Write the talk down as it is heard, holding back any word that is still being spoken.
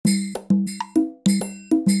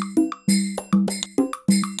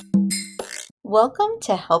Welcome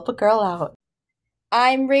to Help a Girl Out.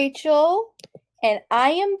 I'm Rachel, and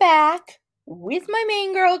I am back with my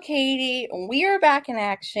main girl, Katie. We are back in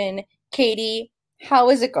action. Katie, how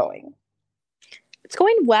is it going? It's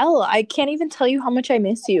going well. I can't even tell you how much I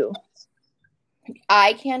miss you.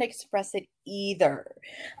 I can't express it either,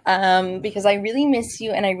 because I really miss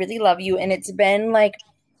you and I really love you, and it's been like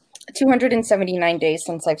 279 days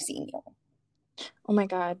since I've seen you. Oh my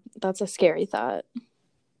God, that's a scary thought.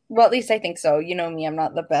 Well, at least I think so. You know me, I'm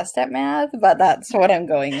not the best at math, but that's what I'm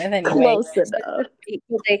going with anyway. Close enough.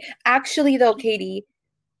 Actually, though, Katie,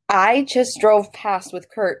 I just drove with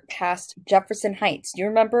Kurt past Jefferson Heights. Do you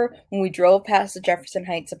remember when we drove past the Jefferson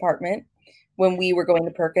Heights apartment when we were going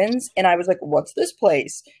to Perkins? And I was like, what's this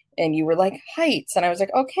place? And you were like, Heights. And I was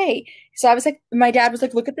like, okay. So I was like, my dad was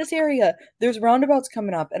like, look at this area. There's roundabouts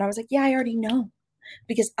coming up. And I was like, yeah, I already know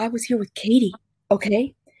because I was here with Katie,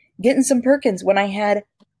 okay? Getting some Perkins when I had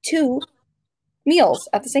 2 meals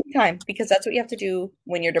at the same time because that's what you have to do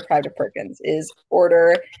when you're deprived of Perkins is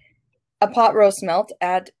order a pot roast melt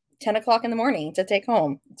at 10 o'clock in the morning to take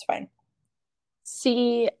home. It's fine.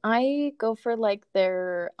 See, I go for like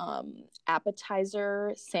their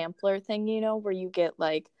appetizer sampler thing, where you get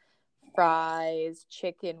like fries,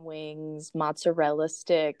 chicken wings, mozzarella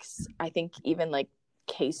sticks, I think even like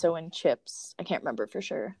queso and chips. I can't remember for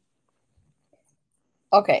sure.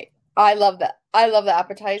 Okay. I love that. I love the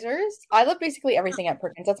appetizers. I love basically everything at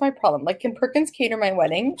Perkins. That's my problem. Like, can Perkins cater my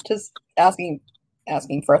wedding? Just asking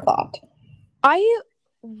for a thought. I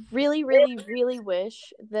really, really, really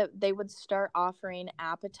wish that they would start offering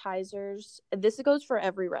appetizers. This goes for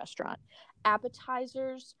every restaurant.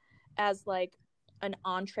 Appetizers as like an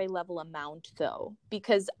entree level amount though,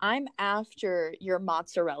 because I'm after your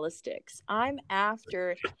mozzarella sticks. I'm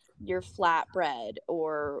after your flatbread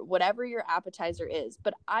or whatever your appetizer is,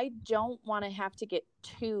 but I don't want to have to get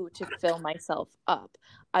two to fill myself up.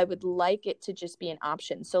 I would like it to just be an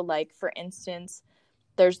option. So like for instance,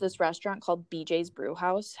 there's this restaurant called BJ's Brew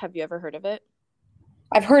House. Have you ever heard of it?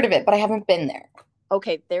 I've heard of it, but I haven't been there.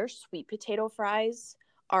 Okay, their sweet potato fries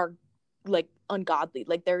are like ungodly.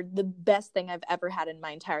 Like they're the best thing I've ever had in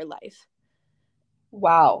my entire life.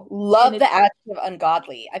 Wow. Love the adjective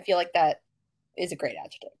ungodly. I feel like that is a great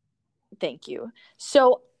adjective. Thank you.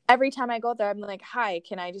 So every time I go there, I'm like, hi,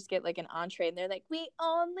 can I just get like an entree? And they're like, we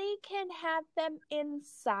only can have them in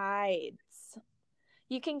sides.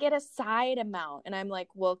 You can get a side amount. And I'm like,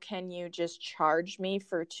 well, can you just charge me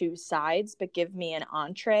for 2 sides, but give me an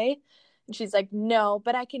entree? And she's like, no,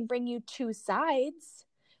 but I can bring you 2 sides.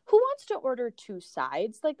 Who wants to order 2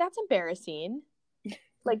 sides? Like, that's embarrassing.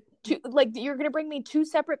 Like, you're going to bring me 2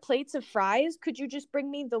 separate plates of fries? Could you just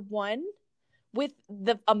bring me the one with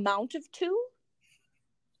the amount of 2?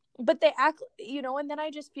 But they act, and then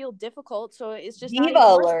I just feel difficult. So it's just Diva not even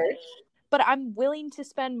alert. But I'm willing to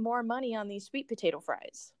spend more money on these sweet potato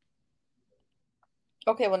fries.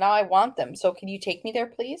 Okay, well now I want them. So can you take me there,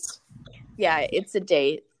 please? Yeah, it's a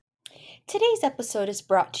date. Today's episode is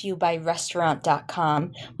brought to you by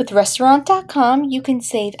Restaurant.com. With Restaurant.com, you can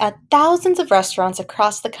save at thousands of restaurants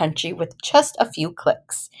across the country with just a few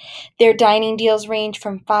clicks. Their dining deals range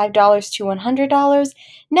from $5 to $100,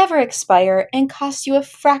 never expire, and cost you a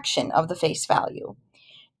fraction of the face value.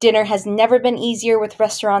 Dinner has never been easier with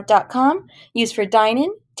Restaurant.com, used for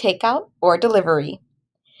dine-in, takeout, or delivery.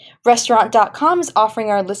 Restaurant.com is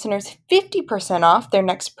offering our listeners 50% off their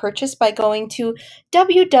next purchase by going to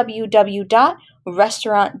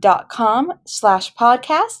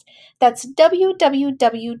www.restaurant.com/podcast. That's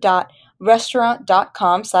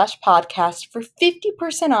www.restaurant.com/podcast for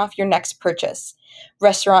 50% off your next purchase.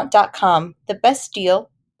 Restaurant.com, the best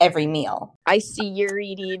deal every meal. I see you're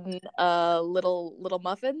eating little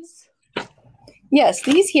muffins. Yes,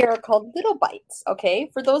 these here are called little bites, okay?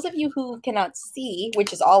 For those of you who cannot see,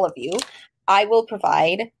 which is all of you, I will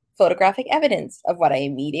provide photographic evidence of what I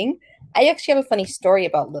am eating. I actually have a funny story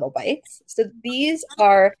about little bites. So these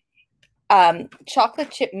are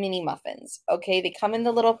chocolate chip mini muffins, okay? They come in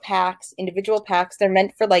the little packs, individual packs. They're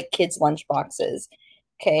meant for like kids' lunch boxes,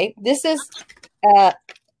 okay? This is and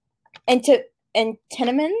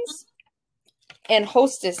Tenemans and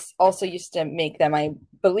Hostess also used to make them. I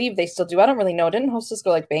believe they still do. I don't really know. Didn't Hostess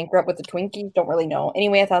go like bankrupt with the Twinkies? Don't really know.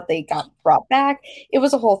 Anyway, I thought they got brought back. It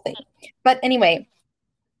was a whole thing. But anyway,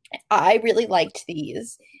 I really liked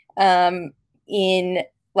these in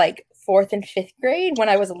like 4th and 5th grade when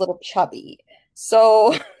I was a little chubby.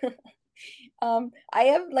 So I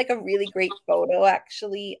have like a really great photo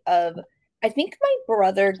actually of, I think my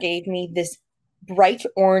brother gave me this bright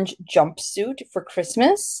orange jumpsuit for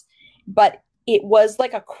Christmas, but it was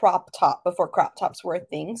like a crop top before crop tops were a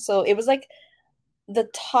thing. So it was like the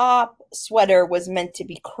top sweater was meant to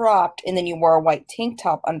be cropped and then you wore a white tank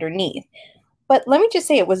top underneath. But let me just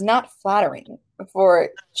say, it was not flattering for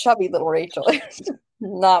chubby little Rachel. It's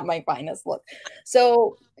not my finest look.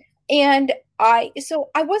 So, and I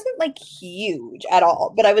wasn't like huge at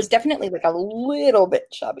all, but I was definitely like a little bit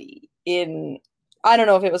chubby in, I don't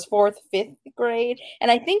know if it was fourth, fifth grade. And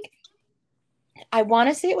I think I want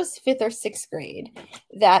to say it was fifth or sixth grade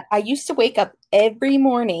that I used to wake up every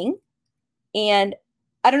morning and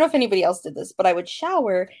I don't know if anybody else did this, but I would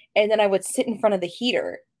shower and then I would sit in front of the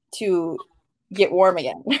heater to get warm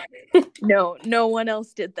again. No, no one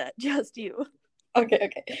else did that, just you. Okay,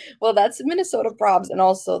 okay. Well, that's Minnesota probs, and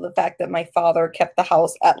also the fact that my father kept the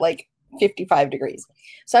house at like 55 degrees.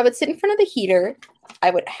 So I would sit in front of the heater.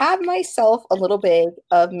 I would have myself a little bag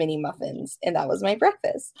of mini muffins, and that was my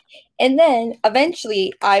breakfast. And then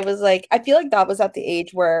eventually I was like, I feel like that was at the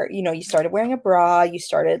age where, you started wearing a bra, you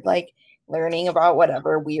started like learning about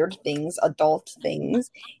whatever weird things, adult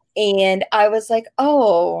things. And I was like,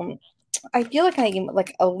 oh, I feel like I'm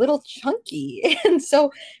like a little chunky. And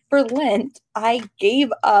so for Lent, I gave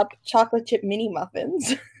up chocolate chip mini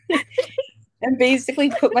muffins and basically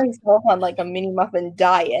put myself on like a mini muffin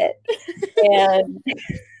diet. And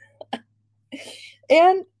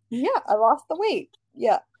and yeah, I lost the weight.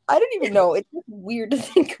 Yeah. I don't even know. It's just weird to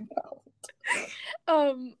think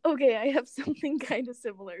about. Okay, I have something kind of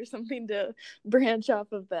similar, something to branch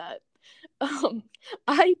off of that.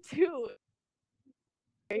 I too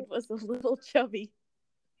was a little chubby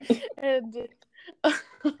and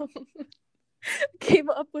um, came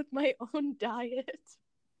up with my own diet.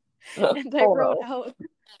 And I Oh wrote no. out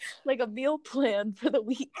like a meal plan for the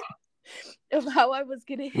week of how I was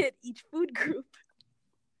gonna hit each food group.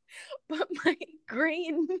 But my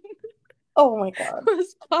grain Oh my God.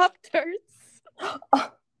 was Pop Tarts.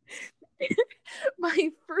 My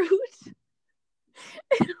fruit,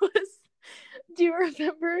 it was. Do you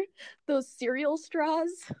remember those cereal straws?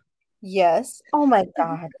 Yes. Oh my Did,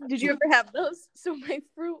 God. did you ever have those? So my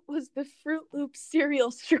fruit was the Fruit Loop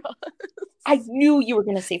cereal straws. I knew you were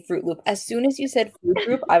gonna say Fruit Loop. As soon as you said Fruit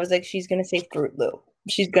Loop, I was like, she's gonna say Fruit Loop.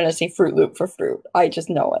 She's gonna say Fruit Loop for fruit. I just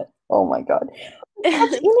know it. Oh my God.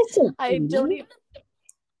 That's And innocent, I don't Katie. even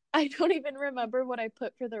I don't even remember what I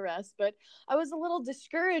put for the rest, but I was a little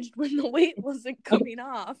discouraged when the weight wasn't coming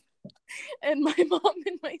off. And my mom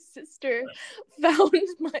and my sister found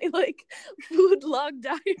my like food log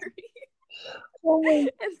diary. Oh my And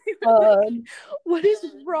they were like, God. what is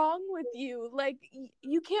wrong with you? Like,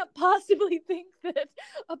 you can't possibly think that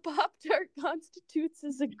a Pop Tart constitutes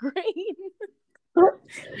as a grain.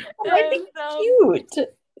 I think And it's cute.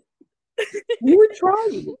 You were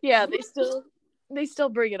trying. yeah, they still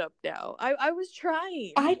bring it up now. I was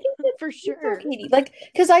trying I think that's for cute though, sure. Katie. Like,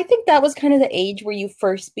 because I think that was kind of the age where you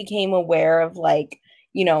first became aware of like,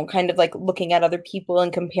 kind of like looking at other people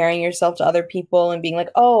and comparing yourself to other people and being like,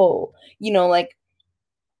 oh, like,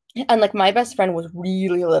 and like my best friend was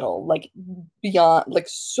really little, like beyond, like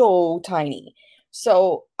so tiny.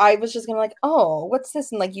 So I was just gonna like, oh, what's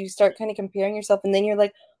this? And like you start kind of comparing yourself, and then you're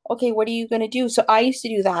like, okay, what are you gonna do? So I used to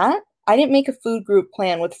do that. I didn't make a food group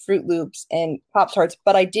plan with Fruit Loops and Pop Tarts,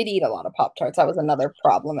 but I did eat a lot of Pop Tarts. That was another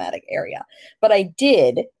problematic area. But I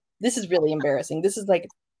did. This is really embarrassing. This is like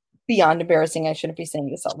beyond embarrassing. I shouldn't be saying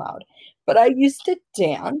this out loud. But I used to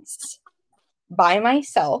dance by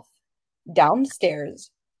myself downstairs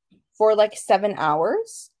for like 7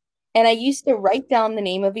 hours. And I used to write down the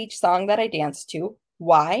name of each song that I danced to.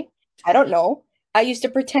 Why? I don't know. I used to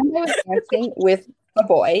pretend I was dancing with a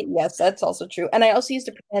boy. Yes, that's also true. And I also used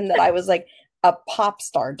to pretend that I was like a pop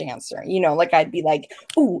star dancer. Like I'd be like,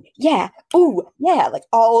 ooh, yeah, like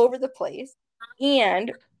all over the place.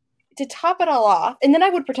 And to top it all off, and then I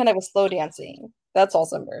would pretend I was slow dancing. That's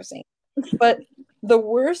also embarrassing. But the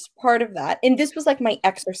worst part of that, and this was like my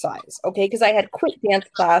exercise, okay? Because I had quit dance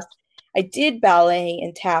class. I did ballet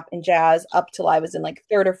and tap and jazz up till I was in like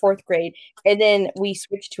third or fourth grade. And then we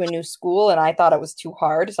switched to a new school and I thought it was too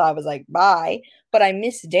hard. So I was like, bye. But I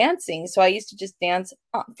missed dancing. So I used to just dance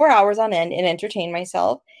for hours on end and entertain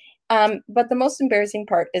myself. But the most embarrassing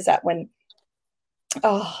part is that when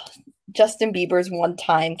oh, Justin Bieber's One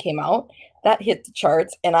Time came out, that hit the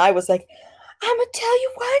charts. And I was like, I'm gonna tell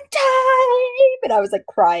you one time. And I was like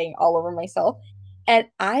crying all over myself. And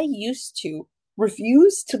I used to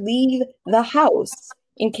refuse to leave the house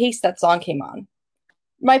in case that song came on.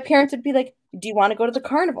 My parents would be like, do you want to go to the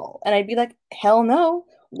carnival? And I'd be like, hell no.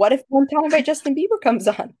 What if One Time by Justin Bieber comes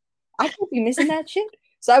on? I can't be missing that shit.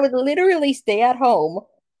 So I would literally stay at home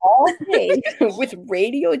all day with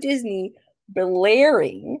Radio Disney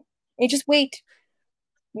blaring and just wait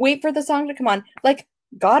for the song to come on. Like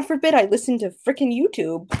God forbid I listen to freaking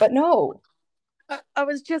YouTube, but no. I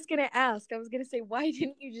was just gonna ask. I was gonna say, why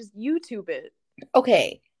didn't you just YouTube it?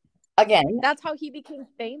 Okay, again, That's how he became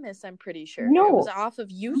famous, I'm pretty sure. It was no, off of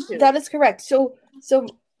YouTube. that is correct. So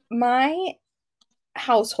my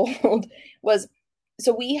household was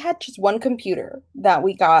so we had just one computer that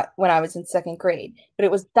we got when I was in second grade, but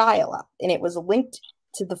it was dial up and it was linked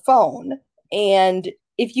to the phone. And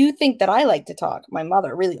if you think that I like to talk, my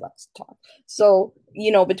mother really likes to talk. So,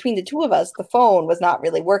 between the two of us, the phone was not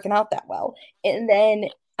really working out that well. And then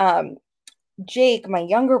um, Jake, my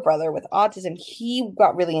younger brother with autism, he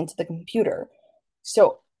got really into the computer.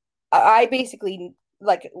 So I basically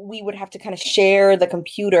like we would have to kind of share the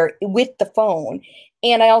computer with the phone.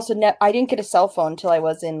 And I didn't get a cell phone until I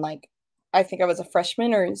was in like I think I was a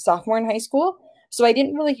freshman or sophomore in high school. So I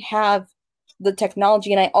didn't really have the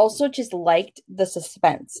technology and I also just liked the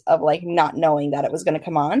suspense of like not knowing that it was going to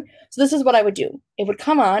come on. So this is what I would do. It would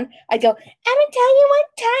come on. I'd go, I'm gonna tell you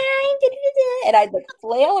one time, da, da, da, and I'd like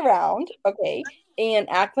flail around, okay, and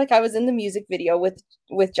act like I was in the music video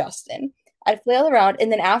with Justin. I'd flail around,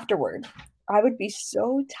 and then afterward, I would be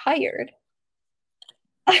so tired.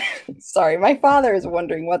 Sorry, my father is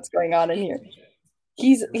wondering what's going on in here.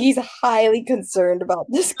 He's highly concerned about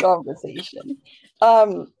this conversation.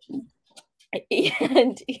 Um,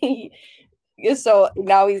 and he so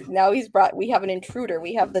now he's brought we have an intruder.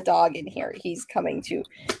 We have the dog in here. He's coming to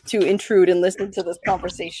intrude and listen to this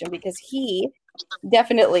conversation because he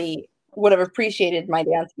definitely would have appreciated my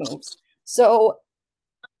dance moves. So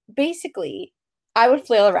basically, I would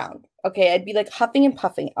flail around. Okay, I'd be like huffing and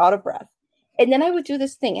puffing, out of breath. And then I would do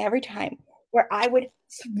this thing every time where I would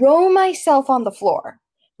throw myself on the floor,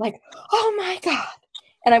 like, oh my God.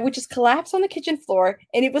 And I would just collapse on the kitchen floor.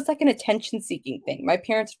 And it was like an attention seeking thing. My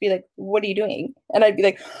parents would be like, what are you doing? And I'd be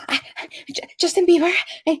like, Justin Bieber,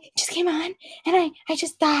 I just came on and I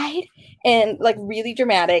just died. And like really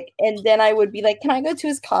dramatic. And then I would be like, can I go to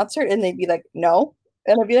his concert? And they'd be like, no.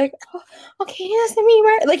 And I'd be like, oh, okay, Justin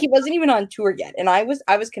Bieber. Like he wasn't even on tour yet. And I was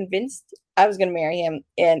convinced I was gonna marry him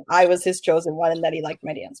and I was his chosen one and that he liked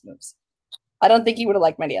my dance moves. I don't think he would have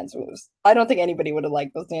liked my dance moves. I don't think anybody would have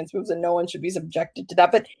liked those dance moves, and no one should be subjected to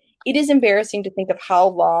that. But it is embarrassing to think of how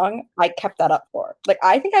long I kept that up for. Like,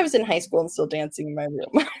 I think I was in high school and still dancing in my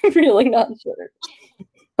room. I'm really not sure.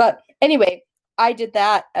 But anyway, I did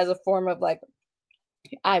that as a form of like,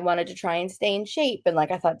 I wanted to try and stay in shape. And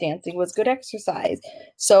like, I thought dancing was good exercise.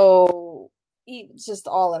 So it's just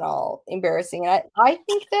all in all embarrassing. And I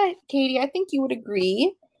think that, Katie, I think you would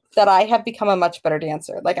agree that I have become a much better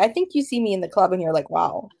dancer. Like, I think you see me in the club and you're like,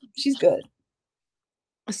 wow, she's good.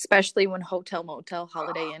 Especially when Hotel Motel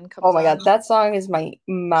Holiday Inn Oh comes my God, on. that song is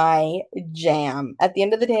my jam. At the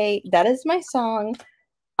end of the day, that is my song.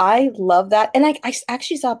 I love that. And I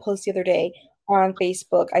actually saw a post the other day on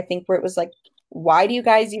Facebook, I think, where it was like, why do you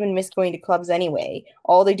guys even miss going to clubs anyway?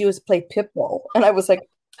 All they do is play Pitbull. And I was like,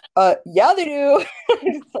 yeah, they do.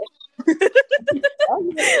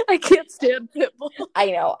 I can't stand Pitbull.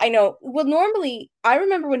 I know. Well, normally, I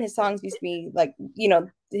remember when his songs used to be like,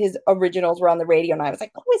 his originals were on the radio, and I was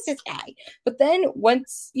like, who is this guy? But then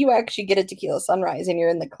once you actually get a Tequila Sunrise and you're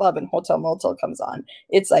in the club and Hotel Motel comes on,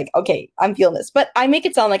 it's like, okay, I'm feeling this. But I make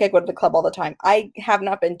it sound like I go to the club all the time. I have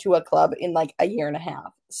not been to a club in like a year and a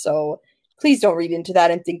half. So please don't read into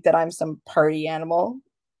that and think that I'm some party animal.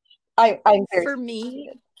 I'm very For me,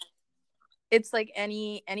 it's like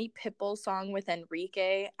any Pitbull song with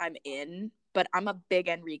Enrique, I'm in. But I'm a big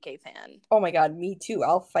Enrique fan. Oh my God, me too.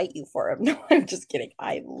 I'll fight you for him. No, I'm just kidding.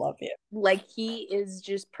 I love him. Like he is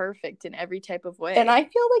just perfect in every type of And way. I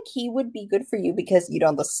feel like he would be good for you because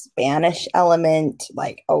the Spanish element,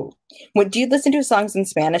 like, oh, would you listen to songs in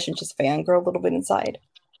Spanish and just fangirl a little bit inside?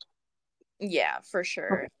 Yeah, for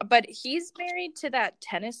sure. Okay. But he's married to that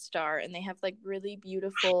tennis star and they have like really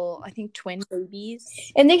beautiful, I think twin babies.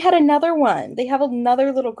 And they had another one. They have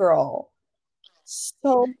another little girl.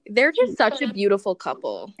 So They're just such a beautiful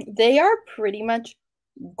couple. they are pretty much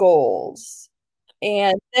goals.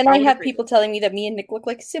 And then I I would have agree. people telling me that me and Nick look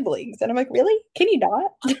like siblings. And I'm like, really? Can you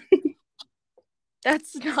not?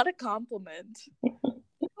 That's not a compliment.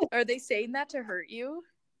 Are they saying that to hurt you?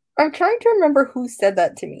 I'm trying to remember who said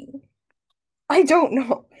that to me. I don't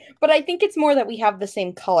know. But I think it's more that we have the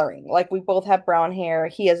same coloring. Like we both have brown hair.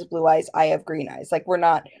 He has blue eyes. I have green eyes. Like we're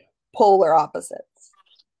not polar opposites.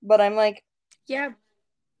 But I'm like, Yeah,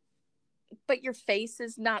 but your face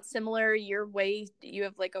is not similar. You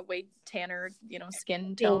have like a way tanner,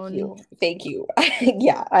 skin thank tone. you. Thank you.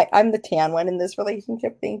 Yeah, I'm the tan one in this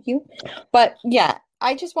relationship. Thank you. But yeah,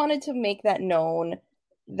 I just wanted to make that known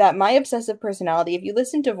that my obsessive personality, if you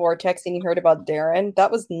listen to Vortex and you heard about Darren,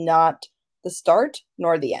 that was not the start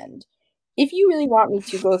nor the end. If you really want me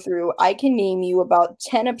to go through, I can name you about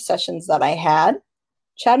 10 obsessions that I had.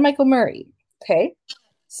 Chad Michael Murray, okay?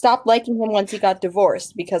 Stopped liking him once he got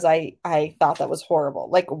divorced because I thought that was horrible.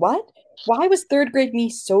 Like, what? Why was third grade me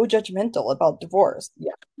so judgmental about divorce?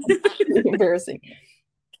 Yeah, embarrassing.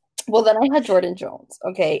 Well, then I had Jordan Jones.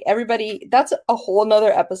 Okay, everybody, that's a whole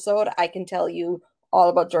nother episode. I can tell you all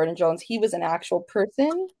about Jordan Jones. He was an actual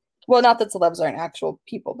person. Well, not that celebs aren't actual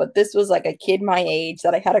people, but this was like a kid my age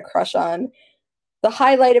that I had a crush on. The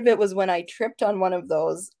highlight of it was when I tripped on one of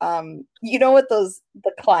those, you know what the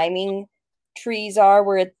climbing trees are,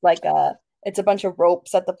 where it's a bunch of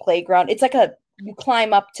ropes at the playground. It's like you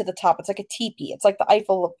climb up to the top. It's like a teepee. It's like the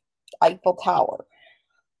Eiffel Tower.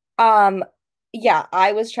 Um, yeah,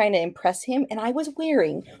 I was trying to impress him and I was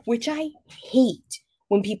wearing, which I hate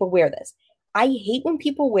when people wear this. I hate when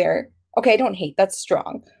people wear, okay, I don't hate, that's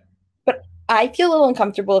strong, but I feel a little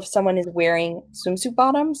uncomfortable if someone is wearing swimsuit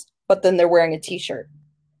bottoms, but then they're wearing a t-shirt.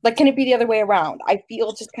 Like, can it be the other way around? I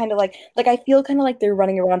feel just kind of like I feel kind of like they're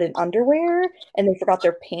running around in underwear and they forgot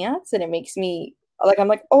their pants, and it makes me like I'm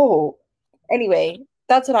like, oh. Anyway,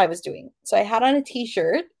 that's what I was doing. So I had on a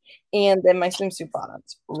t-shirt and then my swimsuit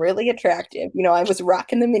bottoms. Really attractive. You know, I was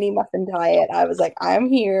rocking the mini muffin diet. I was like, I'm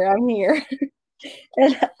here, I'm here.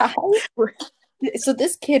 And I so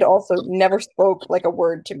this kid also never spoke like a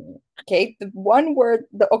word to me. Okay. The one word,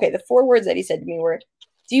 the four words that he said to me were,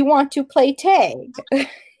 "Do you want to play tag?"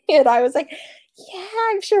 And I was like, "Yeah,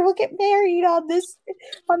 I'm sure we'll get married on this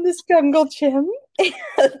jungle gym."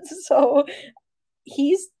 And so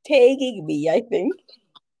he's tagging me, I think.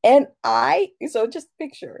 And so just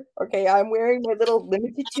picture, okay, I'm wearing my little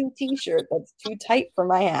limited two t-shirt that's too tight for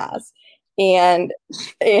my ass and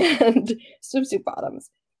swimsuit bottoms.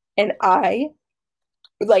 And I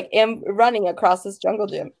like am running across this jungle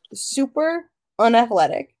gym, super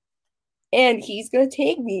unathletic, and he's gonna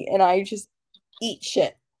take me, and I just eat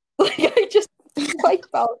shit. Like I just wipe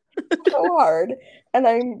out so hard, and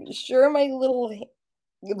I'm sure my little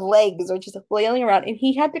legs are just flailing around, and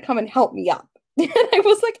he had to come and help me up. And I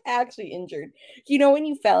was like actually injured. You know when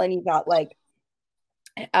you fell and you got like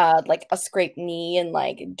a scraped knee and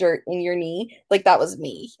like dirt in your knee, like that was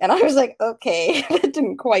me. And I was like, okay, that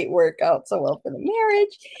didn't quite work out so well for the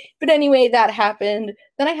marriage. But anyway, that happened.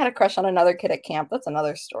 Then I had a crush on another kid at camp. That's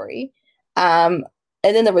another story. Um,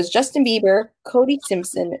 and then there was Justin Bieber, Cody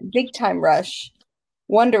Simpson, Big Time Rush,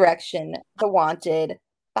 One Direction, The Wanted,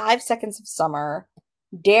 5 Seconds of Summer,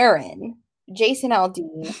 Darren, Jason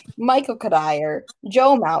Aldean, Michael Kadire,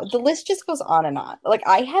 Joe Mount. The list just goes on and on. Like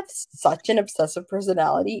I have such an obsessive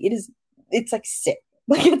personality. It's like sick.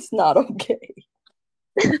 Like it's not okay.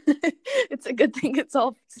 It's a good thing it's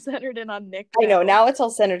all centered in on Nick I know now. now it's all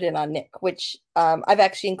centered in on Nick, which I've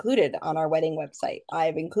actually included on our wedding website.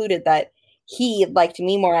 I've included that he liked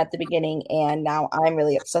me more at the beginning, and now I'm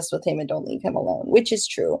really obsessed with him and don't leave him alone, which is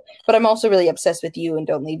true. But I'm also really obsessed with you and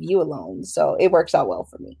don't leave you alone. So it works out well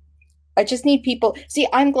for me. I just need people. See,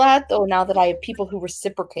 I'm glad though now that I have people who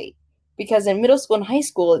reciprocate, because in middle school and high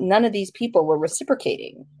school, none of these people were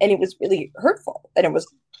reciprocating, and it was really hurtful, and it was,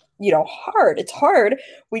 hard. It's hard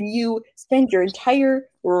when you spend your entire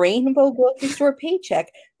rainbow grocery store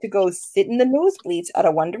paycheck to go sit in the nosebleeds at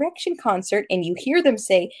a One Direction concert, and you hear them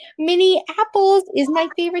say, "Minneapolis is my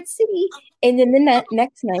favorite city," and then the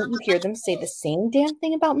next night you hear them say the same damn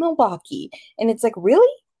thing about Milwaukee, and it's like,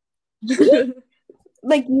 really?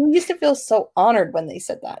 Like you used to feel so honored when they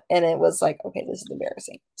said that, and it was like, okay, this is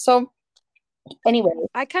embarrassing. So anyway,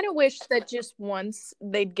 I kind of wish that just once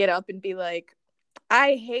they'd get up and be like,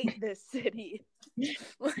 I hate this city.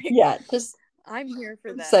 Like, yeah, just I'm here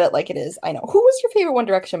for that. said it like it is. I know. Who was your favorite One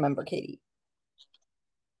Direction member, Katie?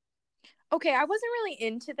 Okay, I wasn't really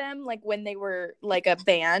into them like when they were like a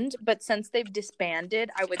band, but since they've disbanded,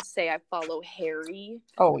 I would say I follow Harry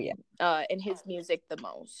Oh yeah. and his music the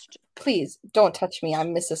most. Please don't touch me.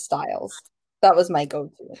 I'm Mrs. Styles. That was my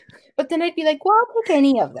go-to. But then I'd be like, well, I'll pick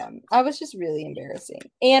any of them. I was just really embarrassing.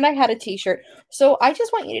 And I had a t-shirt. So I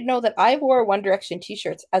just want you to know that I wore One Direction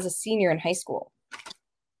t-shirts as a senior in high school.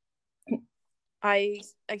 I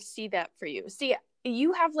see that for you. See,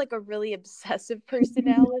 you have like a really obsessive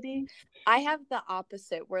personality. I have the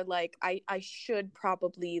opposite where like I should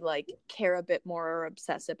probably like care a bit more or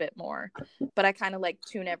obsess a bit more, but I kind of like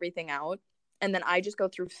tune everything out. And then I just go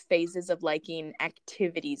through phases of liking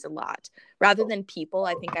activities a lot. Rather than people,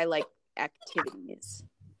 I think I like activities.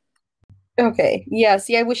 Okay. Yeah,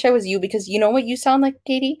 see, I wish I was you because you know what you sound like,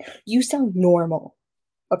 Katie? You sound normal.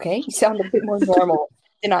 Okay? You sound a bit more normal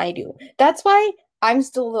than I do. That's why I'm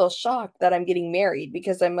still a little shocked that I'm getting married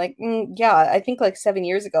because I'm like, yeah, I think like 7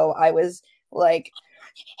 years ago I was like,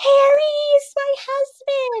 Harry's my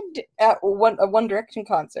husband at a One Direction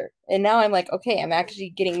concert. And now I'm like, okay, I'm actually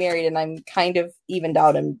getting married and I'm kind of evened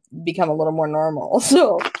out and become a little more normal.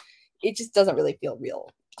 So it just doesn't really feel real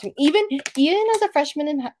to me. Even as a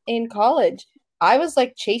freshman in college, I was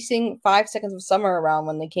like chasing 5 Seconds of Summer around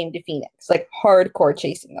when they came to Phoenix, like hardcore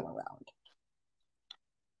chasing them around.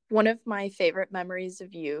 One of my favorite memories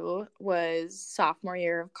of you was sophomore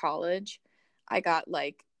year of college. I got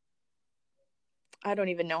like, I don't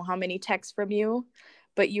even know how many texts from you,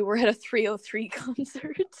 but you were at a 303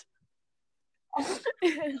 concert.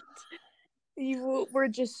 And you were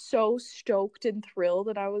just so stoked and thrilled.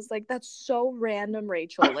 And I was like, that's so random,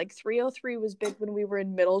 Rachel. Like 303 was big when we were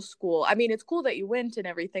in middle school. I mean, it's cool that you went and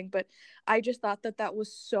everything, but I just thought that that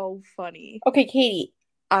was so funny. Okay, Katie,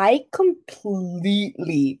 I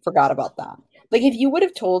completely forgot about that. Like, if you would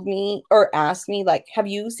have told me or asked me, like, have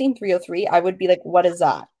you seen 303? I would be like, what is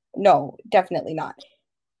that? No, definitely not.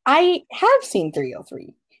 I have seen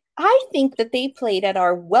 303. I think that they played at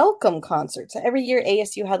our welcome concert. So every year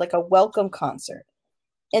ASU had like a welcome concert.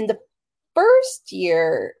 And the first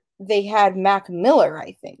year they had Mac Miller,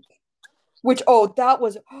 I think. Which, oh, that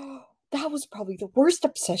was probably the worst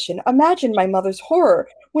obsession. Imagine my mother's horror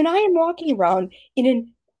when I am walking around in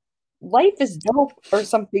an Life is Dope or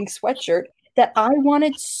something sweatshirt that I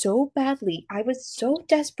wanted so badly. I was so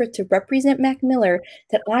desperate to represent Mac Miller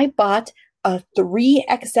that I bought a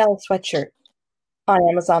 3XL sweatshirt on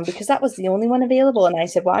Amazon because that was the only one available. And I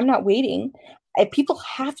said, well, I'm not waiting. People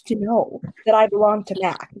have to know that I belong to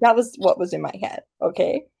Mac. That was what was in my head.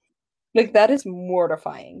 Okay. Like that is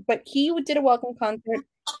mortifying. But he did a welcome concert.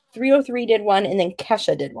 303 did one, and then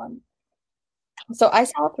Kesha did one. So I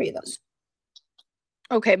saw three of them.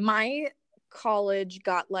 Okay, my college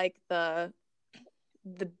got like the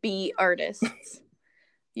B artists,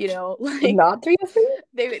 you know, like Not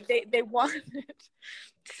 303? they wanted.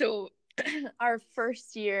 So our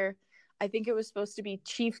first year, I think it was supposed to be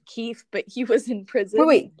Chief Keef, but he was in prison.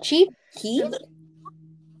 Wait, Chief Keef?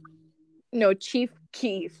 No, Chief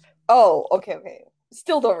Keef. Oh, okay.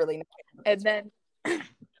 Still don't really know. And then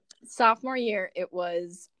sophomore year, it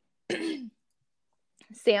was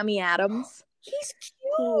Sammy Adams. He's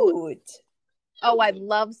cute. Oh, I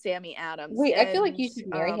love Sammy Adams. Wait, I feel like you should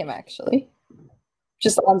marry him actually.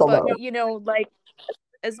 Just on the low. But you know, like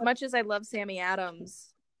as much as I love Sammy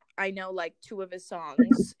Adams, I know like two of his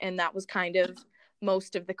songs, and that was kind of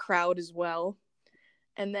most of the crowd as well.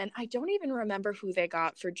 And then I don't even remember who they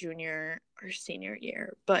got for junior or senior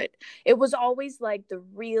year, but it was always like the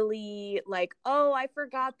really like, oh, I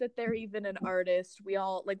forgot that they're even an artist. We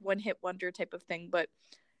all like one hit wonder type of thing, but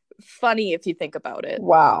funny if you think about it.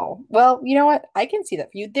 Wow. Well, you know what? I can see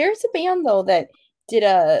that for you. There's a band though that did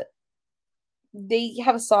they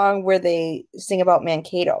have a song where they sing about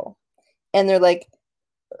Mankato. And they're like,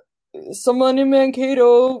 someone in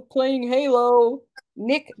Mankato playing Halo.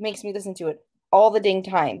 Nick makes me listen to it all the dang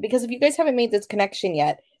time. Because if you guys haven't made this connection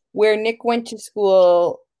yet, where Nick went to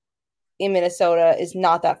school in Minnesota is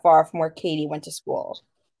not that far from where Katie went to school.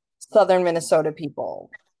 Southern Minnesota people.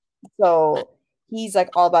 So he's like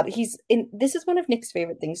all about it. This is one of Nick's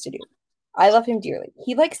favorite things to do. I love him dearly.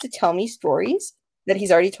 He likes to tell me stories that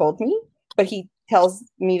he's already told me, but he tells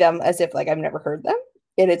me them as if like I've never heard them.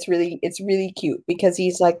 And it's really cute because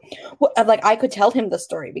he's like, well, like I could tell him the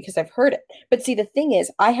story because I've heard it. But see, the thing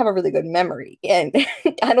is, I have a really good memory, and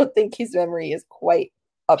I don't think his memory is quite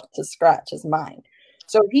up to scratch as mine.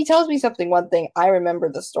 So if he tells me something, one thing, I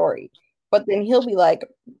remember the story. But then he'll be like,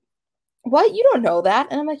 what? You don't know that?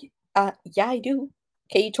 And I'm like, yeah, I do.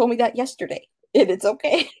 Okay, you told me that yesterday. And it's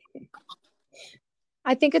okay.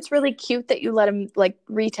 I think it's really cute that you let him like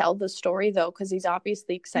retell the story though, because he's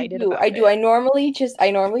obviously excited about I it. do. I normally just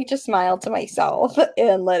smile to myself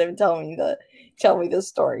and let him tell me the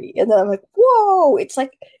story. And then I'm like, whoa. It's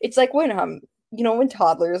like when when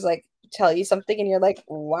toddlers like tell you something and you're like,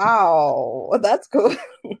 wow, that's cool.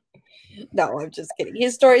 No, I'm just kidding.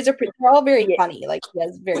 His stories they're all very funny. Like he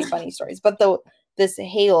has very funny stories. But this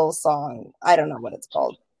Halo song, I don't know what it's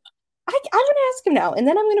called. I'm gonna ask him now, and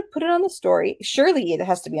then I'm gonna put it on the story. Surely it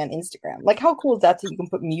has to be on Instagram. Like, how cool is that you can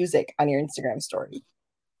put music on your Instagram story?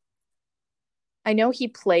 I know he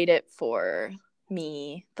played it for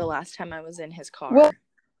me the last time I was in his car. Well,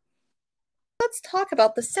 let's talk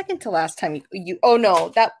about the second to last time you oh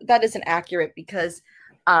no, that isn't accurate because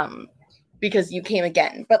you came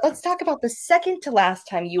again. But let's talk about the second to last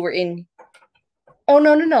time you were in. Oh,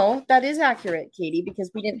 no. That is accurate, Katie,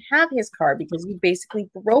 because we didn't have his car because we basically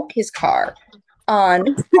broke his car on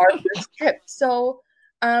our first trip. So,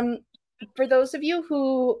 for those of you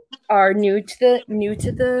who are new to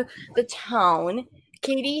the town,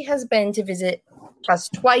 Katie has been to visit us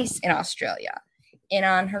twice in Australia. And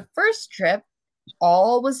on her first trip,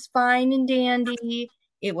 all was fine and dandy.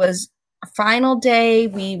 It was a final day.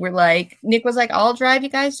 We were like, Nick was like, I'll drive you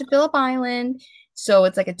guys to Phillip Island. So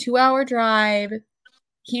it's like a 2-hour drive.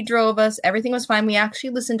 He drove us. Everything was fine. We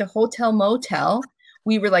actually listened to Hotel Motel.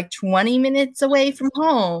 We were like 20 minutes away from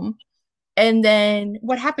home. And then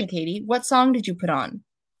what happened, Katie? What song did you put on?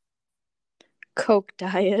 Coke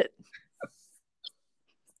Diet.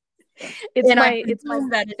 And It's my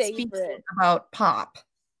that it speaks favorite about pop.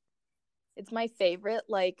 It's my favorite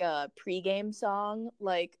like pregame song.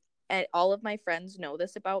 Like, and all of my friends know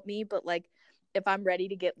this about me, but like if I'm ready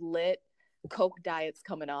to get lit, Coke Diet's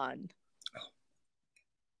coming on.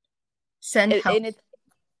 Send help. And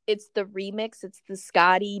it's the remix. It's the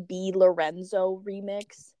Scotty B. Lorenzo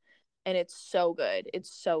remix, and it's so good.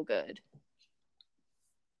 It's so good.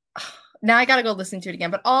 Now I gotta go listen to it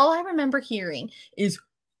again. But all I remember hearing is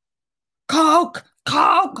Coke,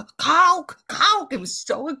 Coke, Coke, Coke. It was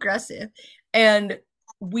so aggressive. And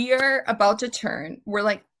we are about to turn. We're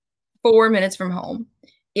like 4 minutes from home.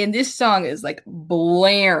 And this song is like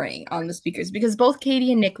blaring on the speakers because both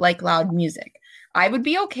Katie and Nick like loud music. I would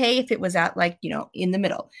be okay if it was at like, in the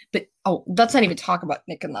middle. But let's not even talk about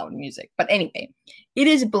Nick and loud music. But anyway, it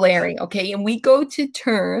is blaring, okay? And we go to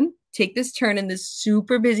take this turn in this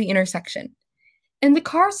super busy intersection. And the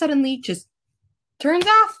car suddenly just turns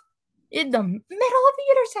off in the middle of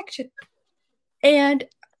the intersection. And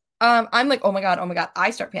I'm like, oh my God. I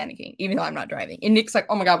start panicking, even though I'm not driving. And Nick's like,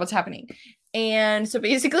 oh my God, what's happening? And so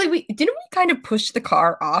basically we kind of push the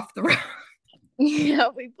car off the road? Yeah,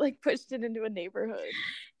 we like pushed it into a neighborhood.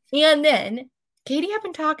 And then Katie had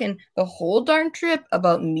been talking the whole darn trip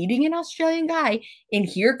about meeting an Australian guy. And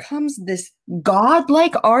here comes this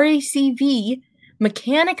godlike RACV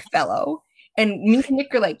mechanic fellow. And me and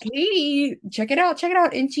Nick are like, Katie, check it out.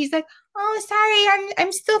 And she's like, oh, sorry,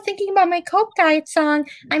 I'm still thinking about my Coke Diet song.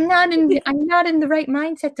 I'm not in the right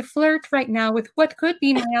mindset to flirt right now with what could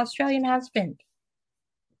be my Australian husband.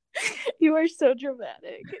 You are so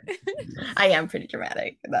dramatic. I am pretty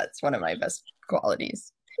dramatic. That's one of my best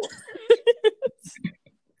qualities.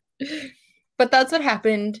 But that's what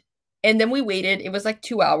happened. And then we waited. It was like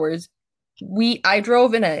 2 hours.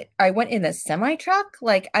 I went in a semi truck,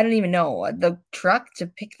 like I don't even know the truck to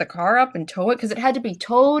pick the car up and tow it because it had to be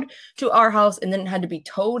towed to our house and then it had to be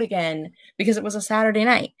towed again because it was a Saturday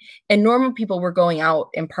night and normal people were going out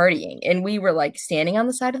and partying and we were like standing on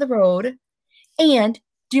the side of the road. And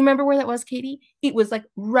do you remember where that was, Katie? It was like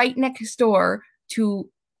right next door to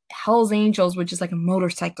Hell's Angels, which is like a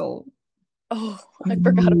motorcycle. Oh, I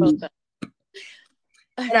forgot about that.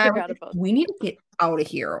 We need to get out of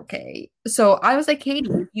here, okay? So I was like, Katie,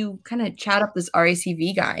 if you kind of chat up this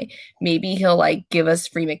RACV guy, maybe he'll like give us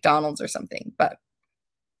free McDonald's or something. But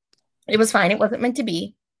it was fine. It wasn't meant to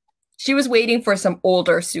be. She was waiting for some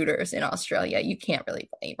older suitors in Australia. You can't really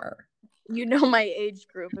blame her. You know my age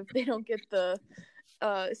group. If they don't get the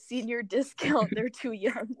senior discount, they're too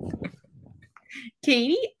young.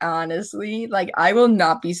 Katie, honestly, like I will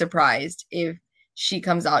not be surprised if she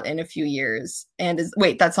comes out in a few years and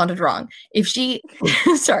wait, that sounded wrong. If she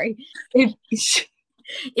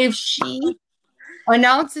if she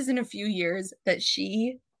announces in a few years that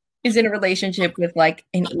she is in a relationship with like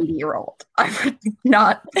an 80-year-old, I would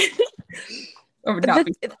not.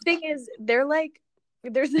 The thing is,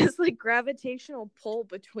 there's this like gravitational pull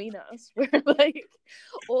between us where like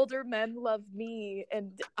older men love me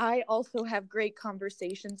and I also have great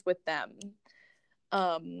conversations with them.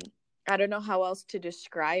 I don't know how else to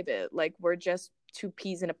describe it. Like we're just two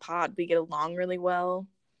peas in a pod. We get along really well.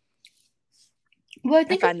 Well, I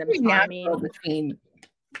think it's natural between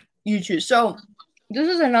you two. So this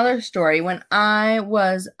is another story. When I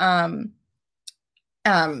was I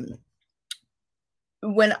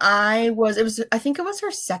think it was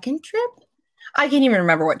her second trip. I can't even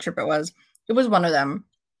remember what trip it was. It was one of them.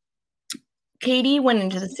 Katie went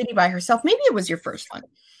into the city by herself. Maybe it was your first one.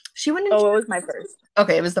 She went into it was my first.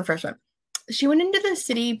 Okay, it was the first one. She went into the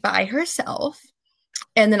city by herself,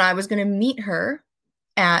 and then I was going to meet her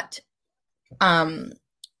at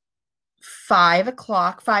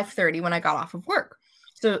 5:30 when I got off of work.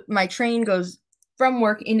 So my train goes from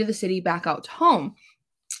work into the city back out to home.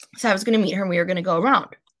 So I was going to meet her and we were going to go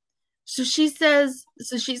around. So she's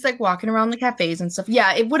like walking around the cafes and stuff.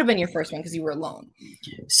 Yeah, it would have been your first one because you were alone.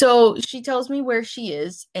 So she tells me where she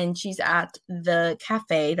is and she's at the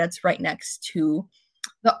cafe that's right next to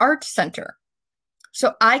the art center.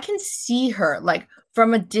 So I can see her like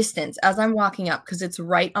from a distance as I'm walking up because it's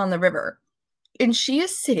right on the river. And she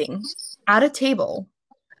is sitting at a table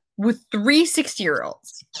with 3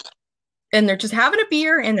 60-year-olds. and they're just having a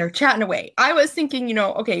beer and they're chatting away. I was thinking,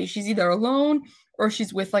 okay, she's either alone or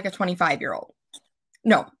she's with like a 25-year-old.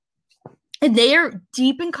 No. And they are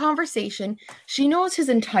deep in conversation. She knows his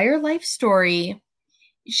entire life story.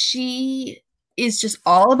 She is just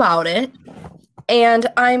all about it. And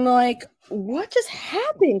I'm like, what just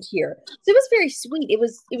happened here? So it was very sweet. It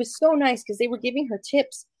was so nice because they were giving her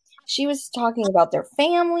tips. She was talking about their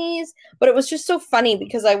families, but it was just so funny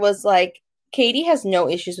because I was like, Katie has no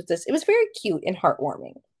issues with this. It was very cute and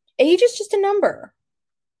heartwarming. Age is just a number.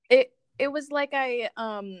 It was like I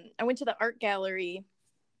went to the art gallery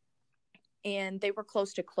and they were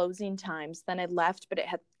close to closing times. Then I left, but it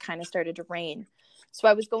had kind of started to rain. So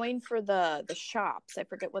I was going for the shops. I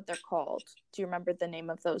forget what they're called. Do you remember the name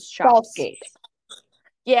of those shops? Southgate.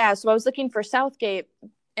 Yeah, so I was looking for Southgate,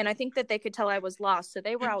 and I think that they could tell I was lost. So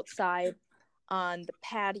they were outside on the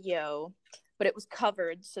patio, but it was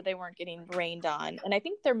covered, so they weren't getting rained on. And I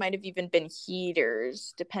think there might have even been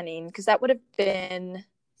heaters, depending, because that would have been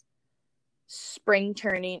spring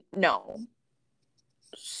turning, no,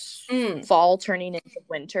 fall turning into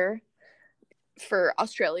winter for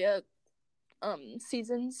Australia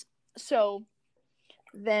seasons. So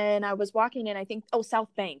then I was walking in, I think, South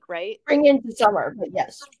Bank, right? Spring into summer, but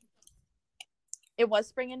yes. It was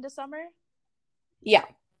spring into summer? Yeah.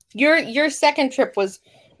 Your second trip was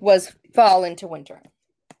fall into winter.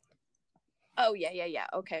 Oh, yeah.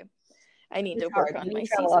 Okay. I need to work on my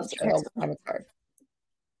seasons.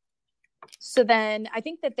 So then I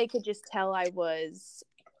think that they could just tell I was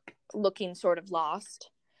looking sort of lost.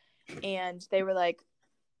 And they were like,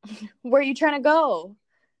 where are you trying to go?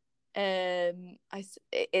 And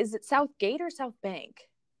is it South Gate or South Bank?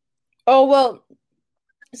 Oh, well,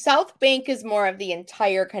 South Bank is more of the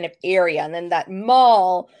entire kind of area. And then that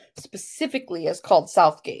mall specifically is called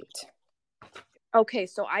Southgate. Okay,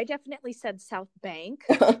 so I definitely said South Bank.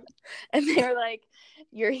 And they were like,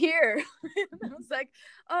 you're here. And I was like,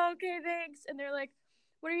 oh, okay, thanks. And they're like,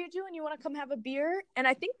 what are you doing? You want to come have a beer? And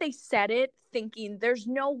I think they said it thinking there's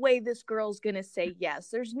no way this girl's going to say yes.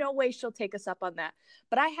 There's no way she'll take us up on that.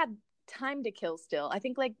 But I had time to kill still. I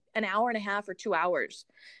think like an hour and a half or 2 hours.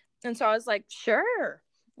 And so I was like, sure.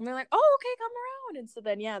 And they're like, oh, okay, come around. And so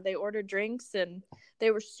then, yeah, they ordered drinks and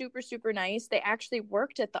they were super, super nice. They actually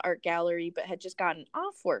worked at the art gallery, but had just gotten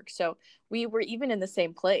off work. So we were even in the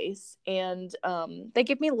same place. And they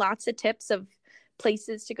gave me lots of tips of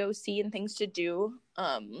places to go see and things to do.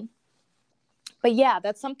 But yeah,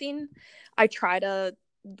 that's something I try to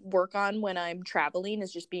work on when I'm traveling,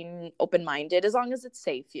 is just being open-minded, as long as it's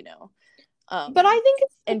safe, But I think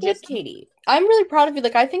it's just Katie. I'm really proud of you.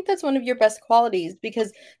 Like, I think that's one of your best qualities,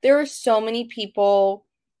 because there are so many people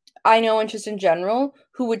I know, and just in general,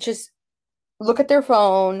 who would just look at their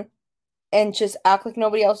phone and just act like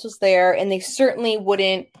nobody else was there, and they certainly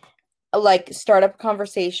wouldn't like start up a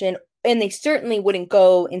conversation, and they certainly wouldn't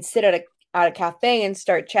go and sit at a cafe and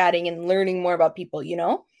start chatting and learning more about people,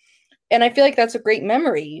 And I feel like that's a great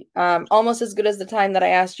memory. Almost as good as the time that I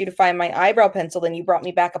asked you to find my eyebrow pencil and you brought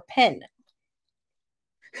me back a pen.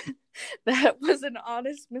 That was an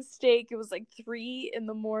honest mistake. It was like 3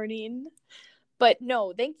 a.m. But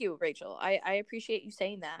no, thank you, Rachel. I appreciate you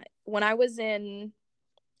saying that. When I was in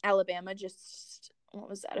Alabama, just, what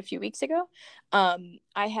was that, a few weeks ago,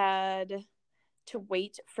 I had to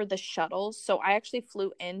wait for the shuttle. So I actually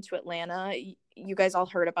flew into Atlanta. You guys all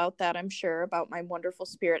heard about that, I'm sure, about my wonderful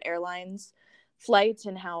Spirit Airlines flight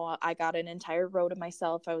and how I got an entire row to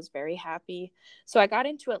myself. I was very happy. So I got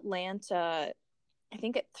into Atlanta, I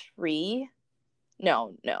think at 3.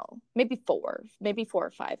 No, maybe 4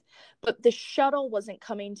 or 5. But the shuttle wasn't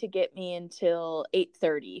coming to get me until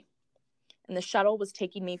 8:30. And the shuttle was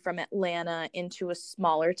taking me from Atlanta into a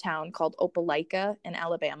smaller town called Opelika in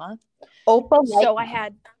Alabama. Opelika. So I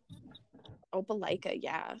had Opelika,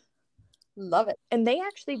 yeah. Love it. And they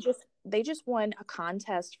actually just won a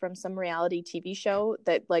contest from some reality TV show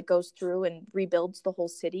that like goes through and rebuilds the whole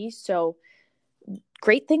city. So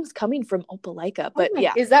great things coming from Opelika. But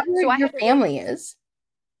yeah. Is that where your family is?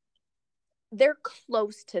 They're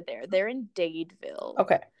close to there. They're in Dadeville.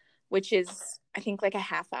 Okay. Which is, I think, like a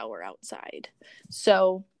half hour outside.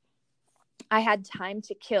 So I had time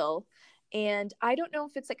to kill. And I don't know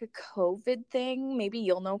if it's like a COVID thing. Maybe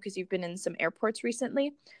you'll know because you've been in some airports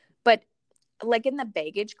recently. But like in the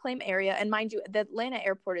baggage claim area, and mind you, the Atlanta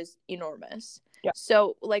airport is enormous. Yeah.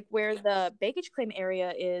 So like where the baggage claim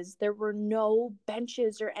area is, there were no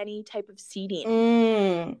benches or any type of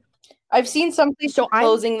seating. I've seen some people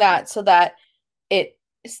closing that so that it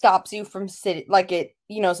stops you from sitting, like it,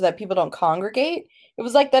 so that people don't congregate. It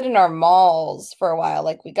was like that in our malls for a while.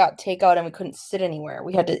 Like we got takeout and we couldn't sit anywhere.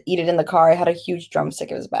 We had to eat it in the car. I had a huge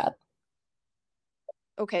drumstick. It was bad.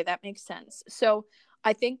 Okay, that makes sense. So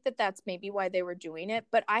I think that that's maybe why they were doing it,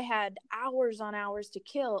 but I had hours on hours to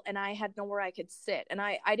kill and I had nowhere I could sit. And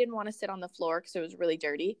I didn't want to sit on the floor because it was really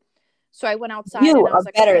dirty. So I went outside You and I are was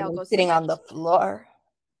like, okay, better I'll than go sit. sitting on the floor.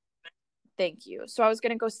 Thank you. So I was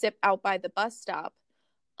going to go sit out by the bus stop.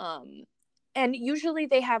 Um, and usually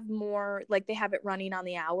they have more, like they have it running on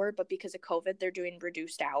the hour, but because of COVID, they're doing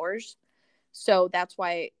reduced hours. So that's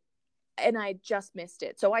why, and I just missed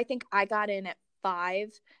it. So I think I got in at 5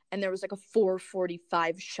 and there was like a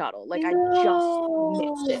 4:45 shuttle. Like I just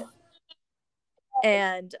missed it. No.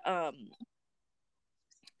 And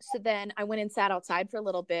so then I went and sat outside for a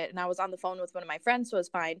little bit and I was on the phone with one of my friends, so it was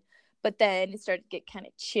fine. But then it started to get kind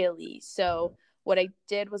of chilly. So what I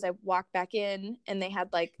did was I walked back in and they had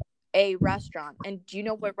like a restaurant. And do you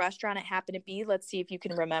know what restaurant it happened to be? Let's see if you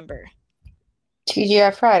can remember.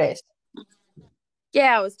 TGI Fridays.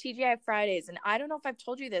 Yeah, it was TGI Fridays. And I don't know if I've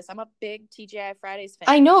told you this. I'm a big TGI Fridays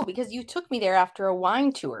I fan. know because you took me there after a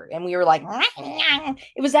wine tour and we were like,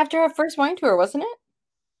 it was after our first wine tour, wasn't it?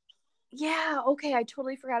 Yeah, okay. I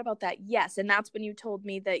totally forgot about that. Yes. And that's when you told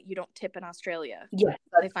me that you don't tip in Australia. Yes,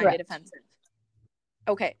 They that's find it correct. offensive.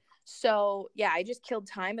 Okay. So, yeah, I just killed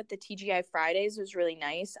time at the TGI Fridays. It was really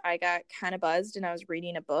nice. I got kind of buzzed and I was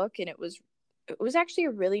reading a book and it was actually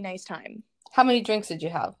a really nice time. How many drinks did you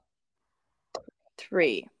have?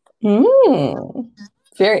 3. Mm.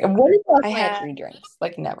 Very. What is last I time I had had 3 drinks?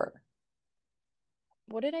 Like never.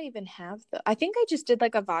 what did I even have though? I think I just did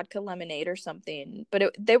like a vodka lemonade or something,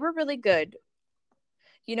 but they were really good.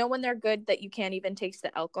 You know when they're good that you can't even taste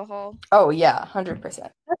the alcohol, Oh yeah, 100%. That's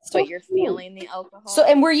but so you're cute. feeling the So, alcohol?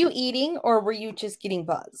 and were you eating or were you just getting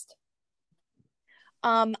buzzed?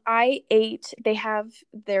 I ate. They have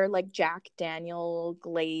their like Jack Daniel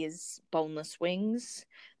glaze boneless wings.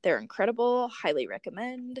 They're incredible. Highly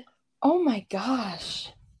recommend. Oh my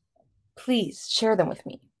gosh. Please share them with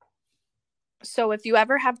me. So if you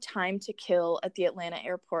ever have time to kill at the Atlanta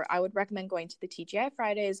airport, I would recommend going to the TGI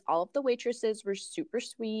Fridays. All of the waitresses were super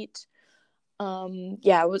sweet.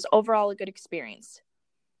 Yeah, it was overall a good experience.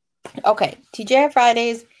 Okay, TGI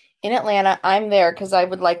Fridays in Atlanta. I'm there because I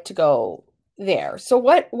would like to go there. So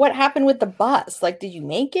what happened with the bus? Like, did you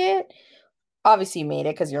make it? Obviously, you made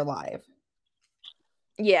it because you're live.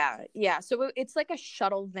 Yeah, yeah. So it's like a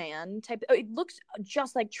shuttle van type. It looks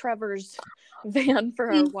just like Trevor's van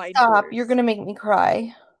for our Please wine stop. You're tours. gonna make me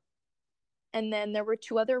cry. And then there were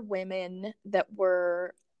 2 other women that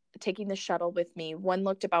were taking the shuttle with me. One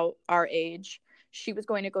looked about our age. She was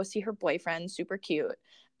going to go see her boyfriend, super cute.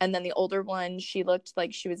 And then the older one, she looked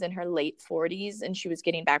like she was in her late 40s and she was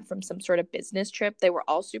getting back from some sort of business trip. They were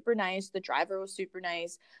all super nice. The driver was super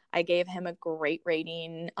nice. I gave him a great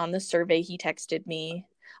rating on the survey he texted me.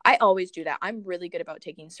 I always do that. I'm really good about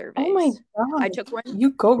taking Oh my surveys. I God. took one You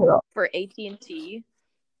go, girl. for AT&T.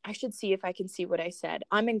 I should see if I can see what I said.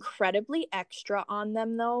 I'm incredibly extra on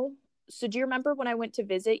them though. So do you remember when I went to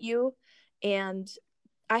visit you and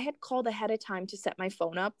I had called ahead of time to set my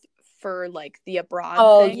phone up for like the abroad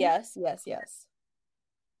Oh, thing, yes, yes, yes.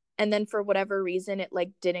 and then for whatever reason it like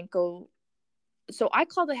didn't go. So I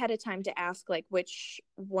called ahead of time to ask like which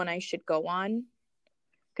one I should go on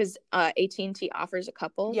cuz AT&T offers a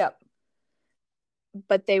couple, Yep.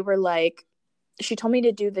 but they were like she told me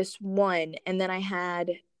to do this one and then I had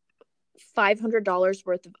 $500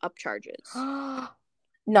 worth of upcharges.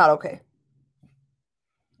 Not okay.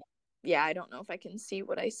 Yeah, I don't know if I can see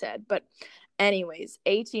what I said, but anyways,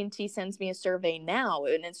 AT&T sends me a survey now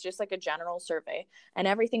and it's just like a general survey and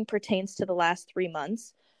everything pertains to the last 3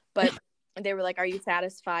 months, but they were like, "Are you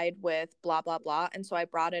satisfied with blah blah blah?" And so I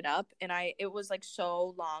brought it up and I it was like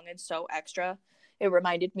so long and so extra. It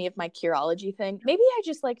reminded me of my Curology thing. Maybe I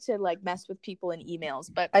just like to like mess with people in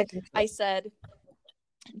emails, but I think so. I said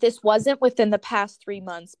this wasn't within the past 3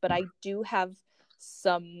 months, but I do have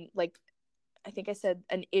some like I think I said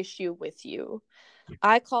an issue with you.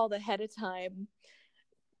 I called ahead of time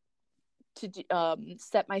to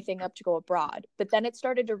set my thing up to go abroad, but then it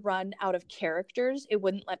started to run out of characters. It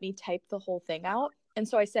wouldn't let me type the whole thing out. And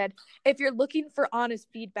so I said, if you're looking for honest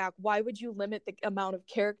feedback, why would you limit the amount of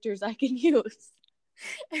characters I can use?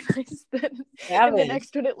 And I said, and the Savage.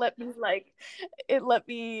 next one it let me like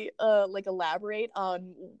elaborate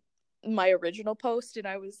on my original post, and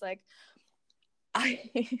I was like, I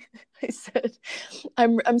I said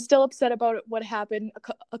I'm still upset about what happened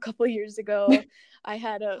a couple years ago. I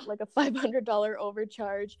had a like a $500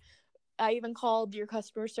 overcharge. I even called your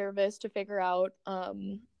customer service to figure out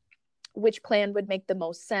which plan would make the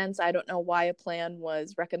most sense. I don't know why a plan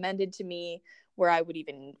was recommended to me where I would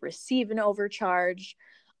even receive an overcharge.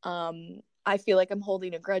 I feel like I'm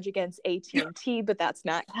holding a grudge against AT&T, but that's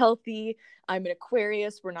not healthy. I'm an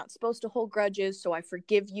Aquarius. We're not supposed to hold grudges, so I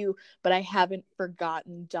forgive you, but I haven't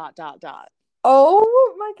forgotten ...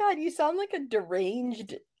 Oh my God, you sound like a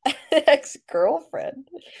deranged ex-girlfriend.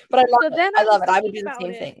 But I love So it. then I I'm love it. I would thinking do the about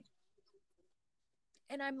same it, thing.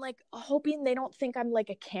 and I'm like hoping they don't think I'm like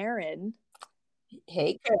a Karen,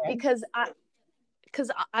 Hey, Karen. because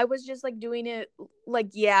I was just like doing it like,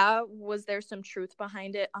 yeah, was there some truth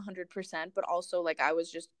behind it 100%, but also like I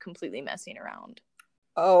was just completely messing around.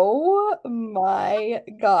 Oh my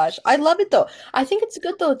gosh. I love it though. I think it's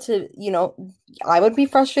good though to, I would be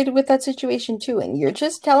frustrated with that situation too. And you're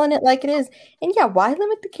just telling it like it is. And yeah, why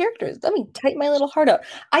limit the characters? Let me type my little heart out.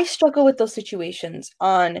 I struggle with those situations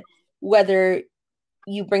on whether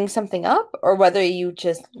you bring something up or whether you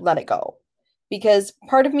just let it go. Because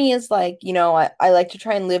part of me is like, I like to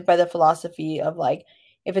try and live by the philosophy of like,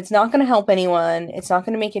 if it's not going to help anyone, it's not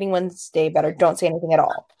going to make anyone's day better, don't say anything at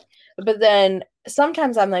all. But then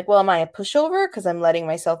sometimes I'm like, well, am I a pushover because I'm letting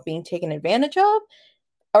myself being taken advantage of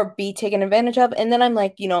or be taken advantage of? And then I'm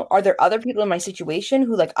like, are there other people in my situation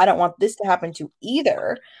who like I don't want this to happen to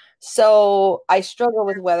either? So I struggle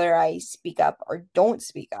with whether I speak up or don't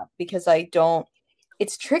speak up because I don't,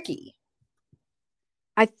 it's tricky.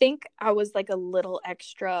 I think I was like a little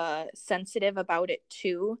extra sensitive about it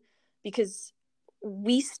too, because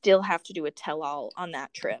we still have to do a tell all on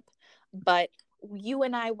that trip. But you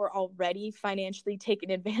and I were already financially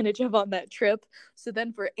taken advantage of on that trip. So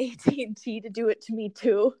then for AT&T to do it to me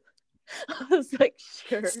too, I was like,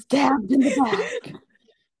 sure. Stabbed in the back.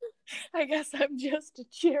 I guess I'm just a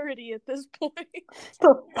charity at this point.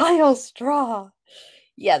 The final straw.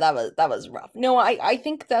 Yeah, that was rough. No, I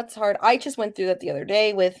think that's hard. I just went through that the other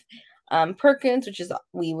day with Perkins, which is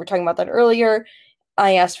we were talking about that earlier.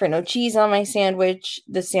 I asked for no cheese on my sandwich.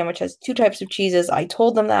 The sandwich has two types of cheeses. I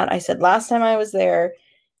told them that. I said last time I was there,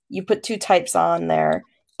 you put two types on there,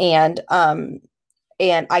 and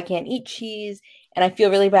I can't eat cheese, and I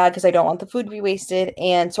feel really bad because I don't want the food to be wasted.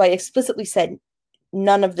 And so I explicitly said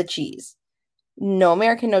none of the cheese. No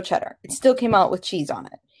American, no cheddar. It still came out with cheese on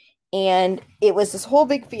it. And it was this whole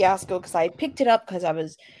big fiasco because I picked it up because I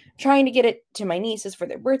was trying to get it to my nieces for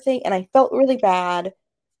their birthday. And I felt really bad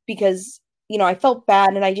because, I felt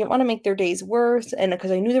bad and I didn't want to make their days worse. And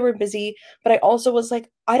because I knew they were busy. But I also was like,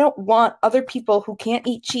 I don't want other people who can't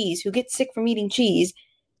eat cheese, who get sick from eating cheese,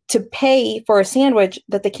 to pay for a sandwich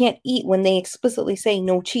that they can't eat when they explicitly say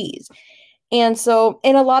no cheese. And so,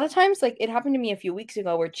 and a lot of times, like it happened to me a few weeks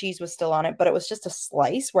ago where cheese was still on it, but it was just a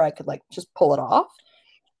slice where I could like just pull it off.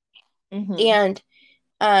 Mm-hmm.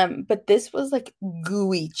 And but this was like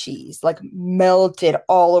gooey cheese, like melted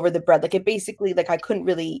all over the bread. Like it basically, like I couldn't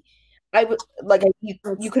really, I would like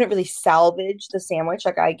you couldn't really salvage the sandwich.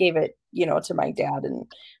 Like I gave it, to my dad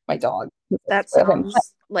and my dog. That Him.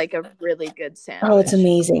 sounds like a really good Oh, it's sandwich.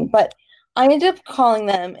 amazing. But I ended up calling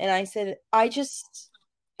them and I said,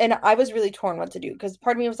 and I was really torn what to do because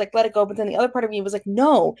part of me was like, let it go. But then the other part of me was like,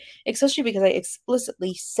 no, especially because I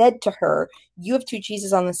explicitly said to her, you have two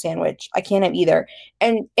cheeses on the sandwich. I can't have either.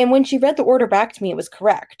 And when she read the order back to me, it was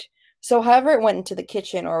correct. So however it went into the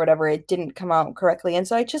kitchen or whatever, it didn't come out correctly. And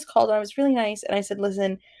so I just called and I was really nice. And I said,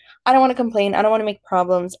 listen, I don't want to complain. I don't want to make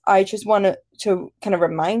problems. I just want to kind of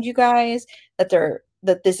remind you guys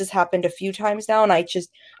that this has happened a few times now, and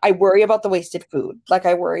I worry about the wasted food. Like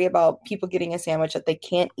I worry about people getting a sandwich that they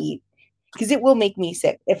can't eat because it will make me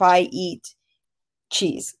sick if I eat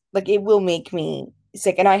cheese. Like it will make me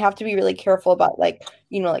sick, and I have to be really careful about like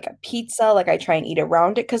like a pizza. Like I try and eat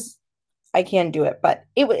around it because I can do it, but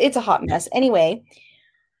it's a hot mess anyway.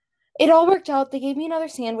 It all worked out. They gave me another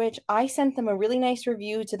sandwich. I sent them a really nice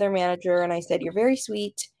review to their manager, and I said, "You're very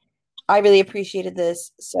sweet. I really appreciated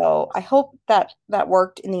this." So I hope that that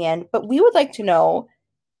worked in the end. But we would like to know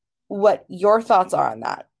what your thoughts are on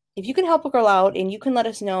that. If you can help a girl out and you can let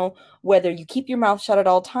us know whether you keep your mouth shut at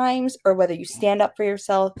all times or whether you stand up for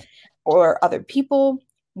yourself or other people,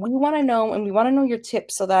 we want to know and we want to know your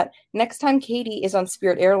tips so that next time Katie is on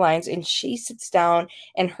Spirit Airlines and she sits down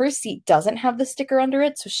and her seat doesn't have the sticker under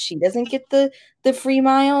it, so she doesn't get the free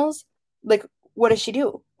miles, like what does she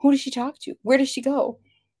do? Who does she talk to? Where does she go?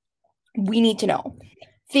 We need to know.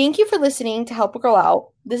 Thank you for listening to Help a Girl Out.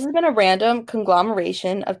 This has been a random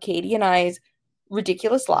conglomeration of Katie and I's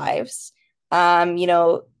ridiculous lives.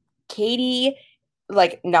 Katie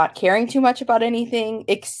like not caring too much about anything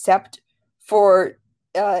except for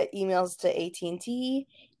emails to AT&T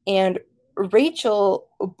and Rachel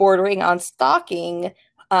bordering on stalking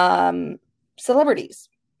celebrities.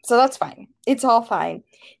 So that's fine. It's all fine.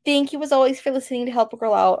 Thank you as always for listening to Help a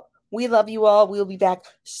Girl Out. We love you all. We'll be back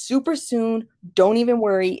super soon. Don't even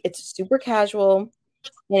worry. It's super casual.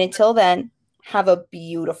 And until then, have a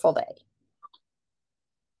beautiful day.